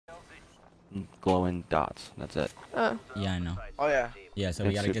glowing dots. That's it. Yeah, I know. Oh yeah. Yeah, so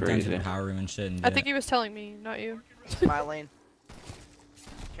we gotta get down to the power room and shit. And I think he was telling me, not you. Smiling.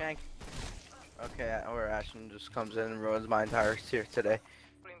 Shank. Okay, or Ashton just comes in and ruins my entire series today.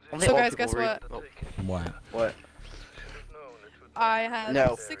 Only So old guys, people guess read- what? Oh, What? what? I have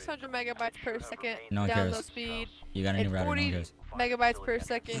No. 600 megabytes per second No one download cares. speed You got any and router? No one 40 cares. megabytes per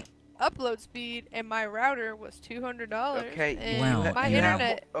second upload speed, and my router was $200. Okay, and Wow, my you have-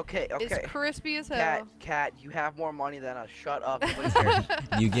 internet Okay, is okay. crispy as hell. Cat, you have more money than us. Shut up. Nobody cares.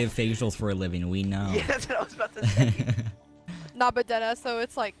 You give facials for a living. We know. Yeah, that's what I was about to say. Nah, but deadass, so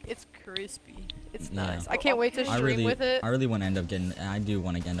it's like, it's crispy. It's Yeah. nice. I can't wait to I stream with it. I really want to end up getting. I do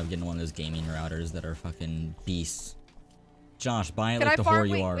want to end up getting one of those gaming routers that are fucking beasts. Josh, buy it Can like I the farm?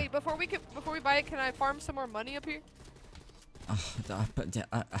 whore you are. Wait, before we buy it, can I farm some more money up here? I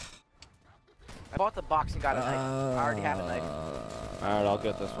bought the box and got a knife. I already have a knife. Alright, I'll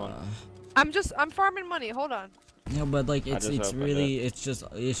get this one. I'm farming money. Hold on. No, but like I it's just really it's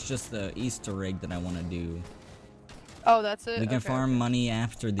just the Easter egg that I want to do. Oh, that's it. We can Okay, farm okay. money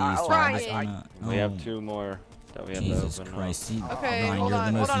after these. Oh, so I right. just wanna, We have oh, 2 more that we have Jesus to open Christ, see, Okay, Ryan, hold you're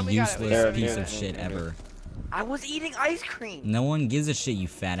on, the hold most on, we got it, we useless got it. piece Yeah, of shit yeah, yeah. ever. I was eating ice cream. No one gives a shit, you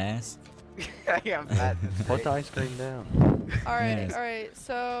fat ass. Yeah, I'm fat. Put the ice cream down. Alright, Yes. alright.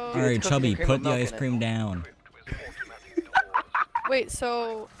 So Alright, cookies Chubby, and cream put with the milk ice in it. cream down. wait.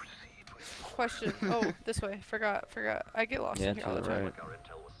 So question. Oh, this way. Forgot. I get lost Yeah, in here all to the the time. right.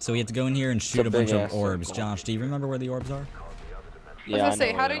 So we have to go in here and shoot a a bunch of big-ass orbs. circle. Josh, do you remember where the orbs are? I was Yeah, gonna I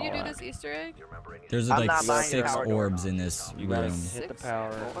say, know how where do they you do are. this Easter egg? There's I'm like not buying the 6 power door. orbs in this You gotta room. hit the 6? power.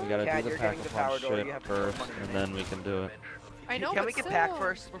 We gotta Cat, do the you're pack getting a the power punch door, shit you have to put first, money in and it. then we can do it. I know. Can but we get still. pack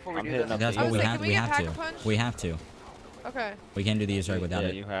first before we I'm do hitting this? up That's I what was we like, have. can we We get have pack to. a punch? We have to. Okay. We can't do the Easter egg without Yeah,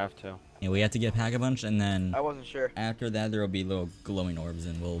 it. you have to. Yeah, we have to get pack a bunch, and then I wasn't sure. after that there will be little glowing orbs,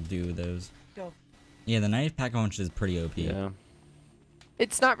 and we'll do those. Go. Yeah, the knife pack a punch is pretty OP. Yeah.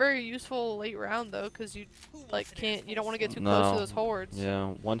 It's not very useful late round though, cause you like can't. You don't want to get too close to No. those hordes.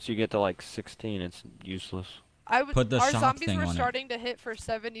 Yeah. Once you get to like 16, it's useless. I would. Put the Our shock zombies thing were on it. starting to hit for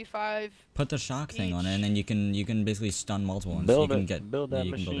 75. Put the shock thing on it, and then you can basically stun multiple ones. Build you can it. get, Build yeah, that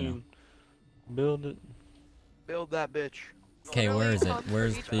you can build it now. machine. Build it. Build that bitch. Okay, where is it? Literally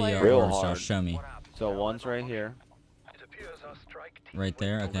Where's each the player. Real orbs? hard. Josh, show me. So one's right here. Right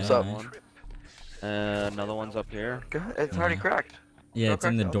there. Okay. What's up? Nice. And another one's up here. Good. It's already Yeah. cracked. Yeah, Go it's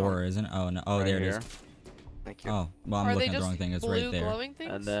in the crack that one. door, isn't it? Oh no. Oh, Right there it here. is. Thank you. Oh, well, I'm Are they looking at the just wrong thing. It's blue right there. glowing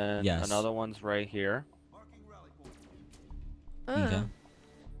things? And then Yes. another one's right here. Okay.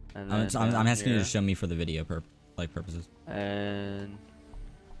 And I'm, then I'm down asking you here. to show me for the video purposes. And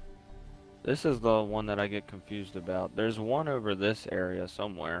this is the one that I get confused about. There's one over this area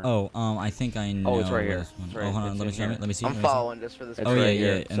somewhere. Oh, I think I know. it's right where here. this one- It's right- Oh, hold on. it's Let me in see. here. Let me see. I'm let me see. following just for this. It's Oh, right yeah,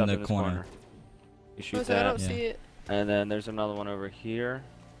 here. yeah, It's in up the this corner. You shoot I that. don't Yeah. see it. And then there's another one over here.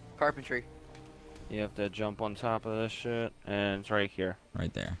 Carpentry. You have to jump on top of this shit, and it's right here.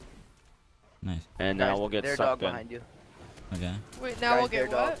 Right there. Nice. And now Guys, we'll get their dog sucked in. behind you. Okay. Wait, now Guys, we'll get their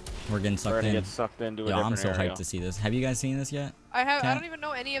dog. what? We're getting We're sucked gonna in. get sucked into a Yo, I'm different so area. hyped to see this. Have you guys seen this yet? I have. I Cat? don't even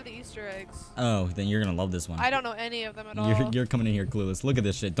know any of the Easter eggs. Oh, then you're gonna love this one. I don't know any of them at all. You're coming in here clueless. Look at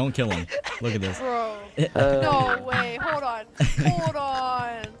this shit. Don't kill him. Look at this. Bro. Uh, No way. Hold on. Hold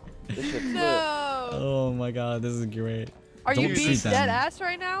on. This shit's lit. No. Oh my god, this is great. Are you Don't being shoot them. dead ass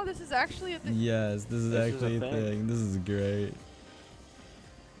right now? This is actually a thing. Yes, this is This is actually a a thing. thing. This is great.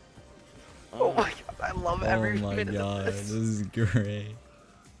 Oh my god, I love every Oh my minute god, of this this. is great.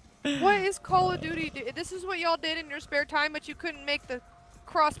 What is Call of Duty? This is what y'all did in your spare time, but you couldn't make the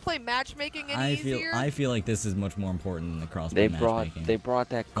cross-play matchmaking any easier? I feel like this is much more important than the crossplay They matchmaking. brought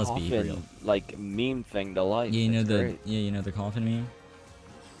that Let's be real. coffin like meme thing to life. Yeah, you know It's great. you know the coffin meme.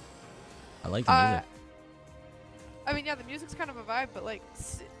 I like the Uh, music. I mean, yeah, the music's kind of a vibe, but like,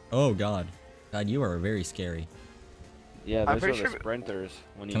 Oh god, God, you are very scary. Yeah, I'm those are pretty the sure- sprinters.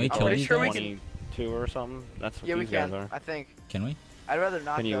 When you Can we get kill to these sure we guys? can- 22 or something. That's what Yeah, we these guys can. are. I think. Can we? I'd rather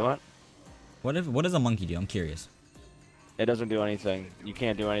not. Can you though. what? What does a monkey do? I'm curious. It doesn't do anything. You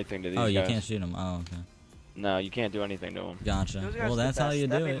can't do anything to these Oh, guys. you can't shoot him. Oh, okay. No, you can't do anything to them. Gotcha. Those guys Well, are the that's how best. you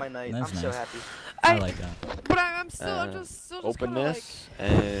That do made it. my night. That's I'm nice. so happy. I like that. but I'm still, I'm just Open kind of like, this,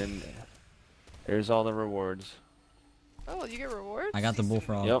 and there's all the rewards. oh, you get rewards? I got the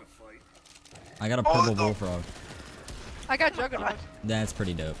bullfrog. Yep. I got a purple bullfrog. I got Juggernaut. That's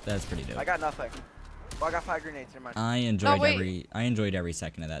pretty dope. That's pretty dope. I got nothing. Well, I got 5 grenades in my. I enjoyed wait. I enjoyed every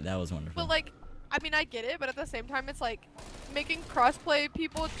second of that. That was wonderful. But like, I mean, I get it, but at the same time, it's like making crossplay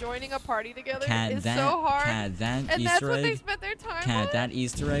people joining a party together Cat, is that, so hard. Cat, that and that's Easter what they egg. spent their time Cat, on. that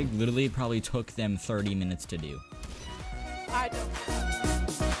Easter egg literally probably took them 30 minutes to do. I don't.